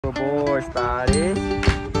Good boy, Spidey.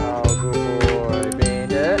 Oh, good boy,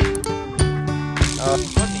 Bandit. Oh.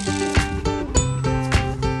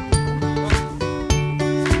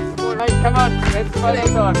 Mate, come on, it's photo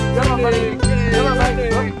time. Come on, buddy. Come on,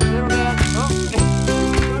 mate.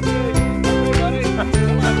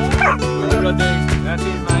 Settle down. That's it,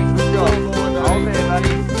 mate. Good job. Hold there,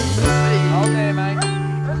 buddy. Hold there, mate.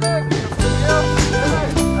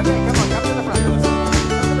 Okay, come on, come to the front. Come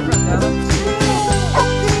to the front, darling.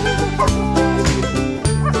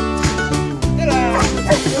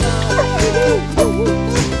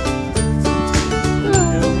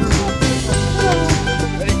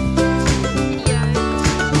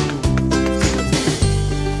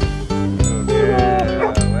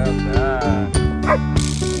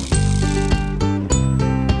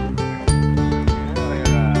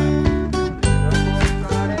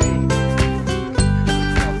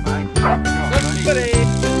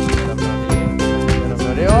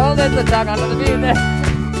 Oh, there's the duck under the beard there.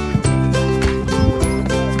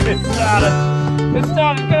 It started. It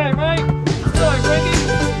started. Go, mate. Hello, Wendy.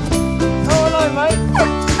 Oh, hello, mate.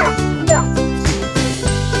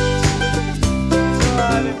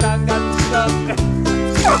 Oh, the tongue got stuck.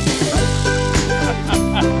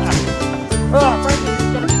 Oh, Frankie, it's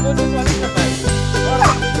going to be good this one, isn't it, mate? Oh,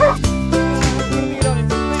 it's going to get on his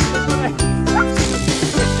feet, isn't it?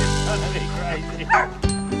 It's going to be crazy.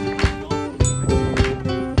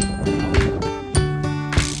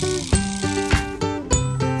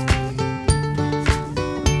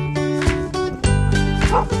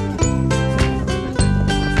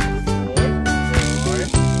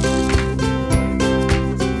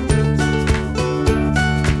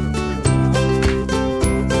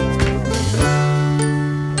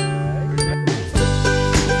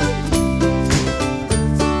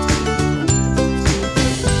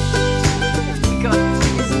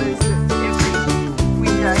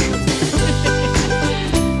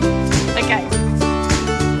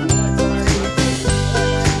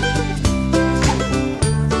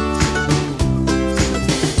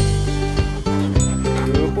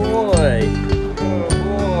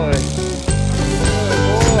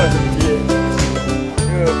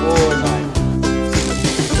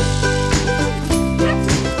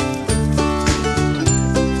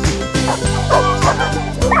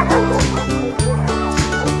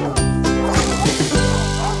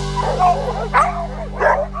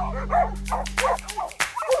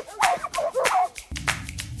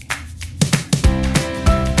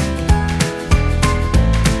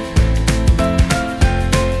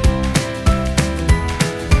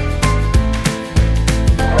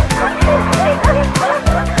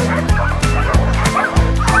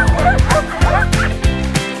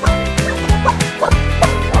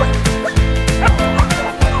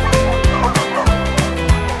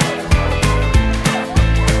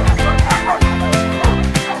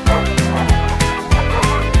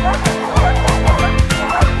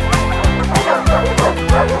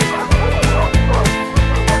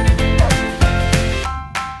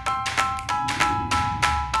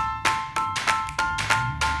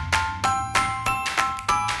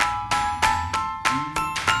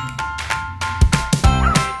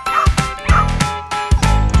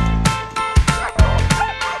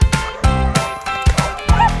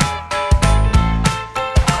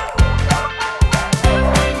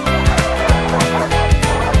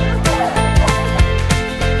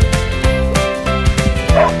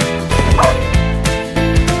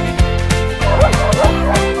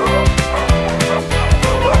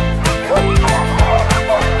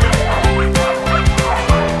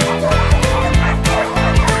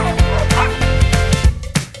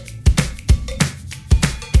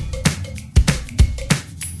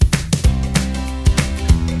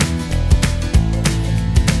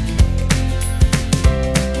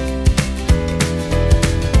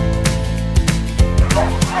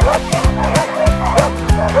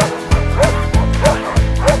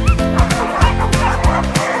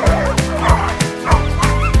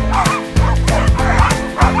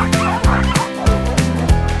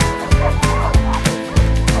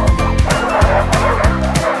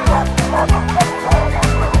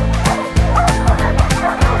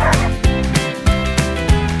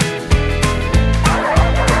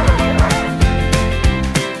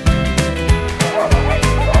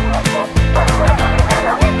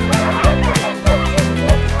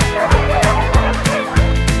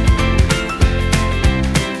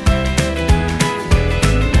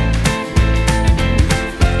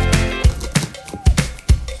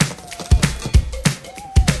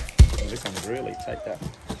 Take that.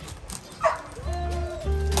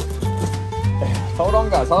 Hold on,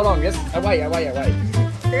 guys. Hold on. Yes. Away.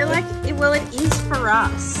 They're like, well, it is for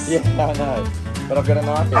us. Yeah, I know. But I've got a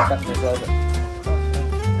knife here. Cut me close it.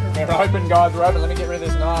 We're open, guys. We're open. Let me get rid of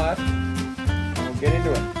this knife. And we'll get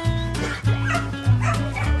into it.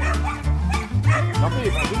 Not for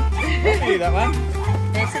you, Frankie. Not for you, that one.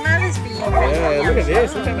 There's some others for you. Yeah, look at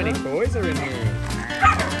this. Look how many toys are in here.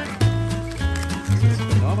 This is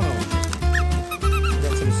phenomenal. We've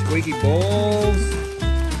got some squeaky balls.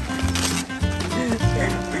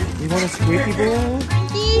 You want a squeaky ball?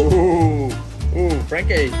 Ooh, ooh,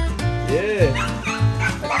 Frankie. Yeah.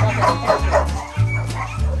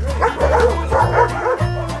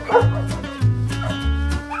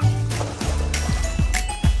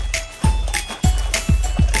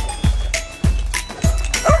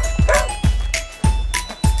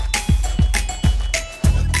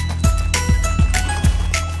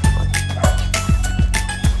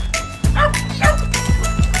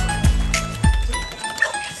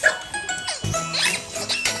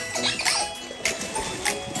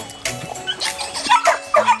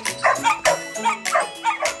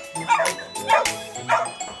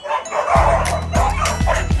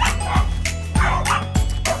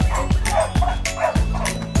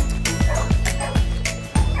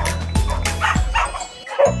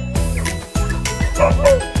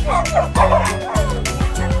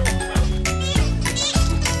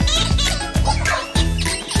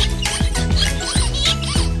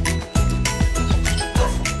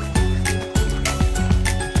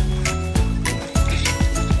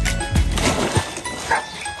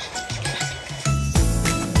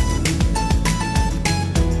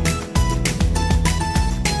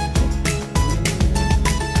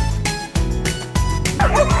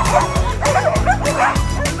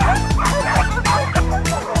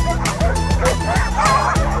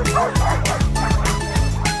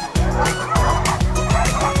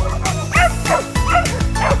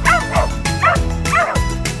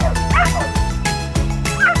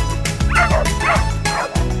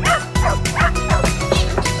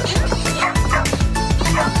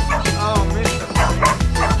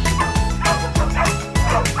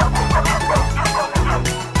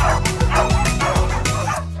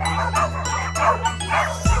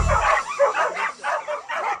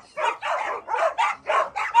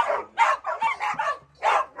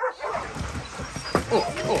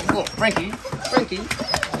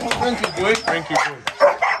 Oh, Frankie boy.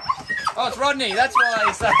 Oh, it's Rodney, that's why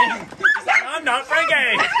he's saying, I'm not Frankie.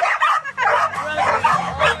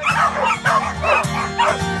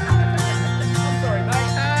 I'm sorry,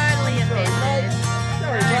 mate. Totally offended.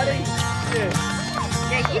 Sorry, buddy.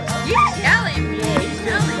 Yeah, you tell him. Yeah, he's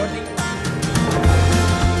Tell him. Rodney.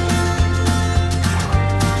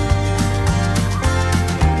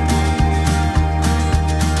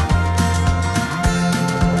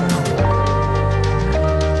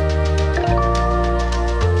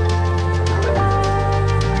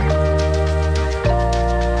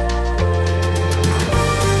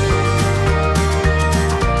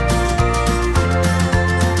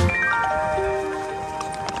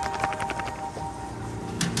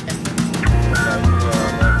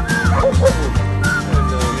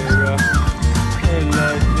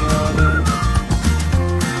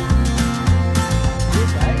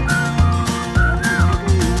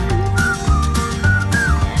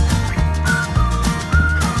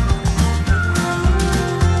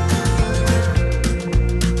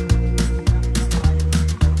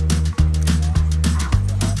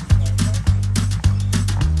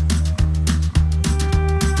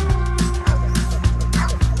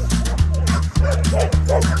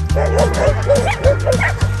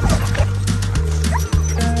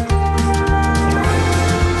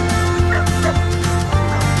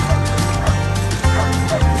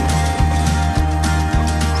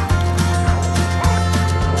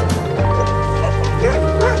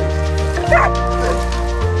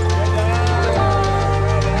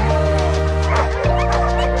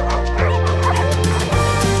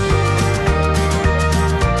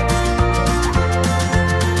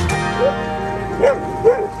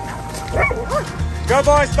 Go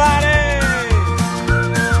boy, Spotty!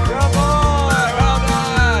 Go boy! Well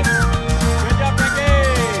done! Good job, Frankie!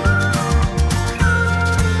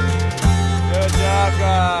 Good job,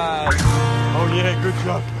 guys! Oh yeah, good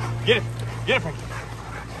job. Get it! Get it, Frankie!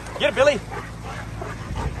 Get it, Billy!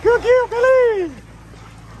 Good kill, Billy!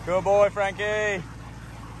 Good boy, Frankie!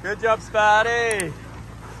 Good job, Spotty!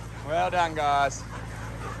 Well done, guys.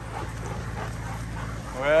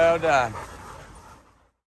 Well done.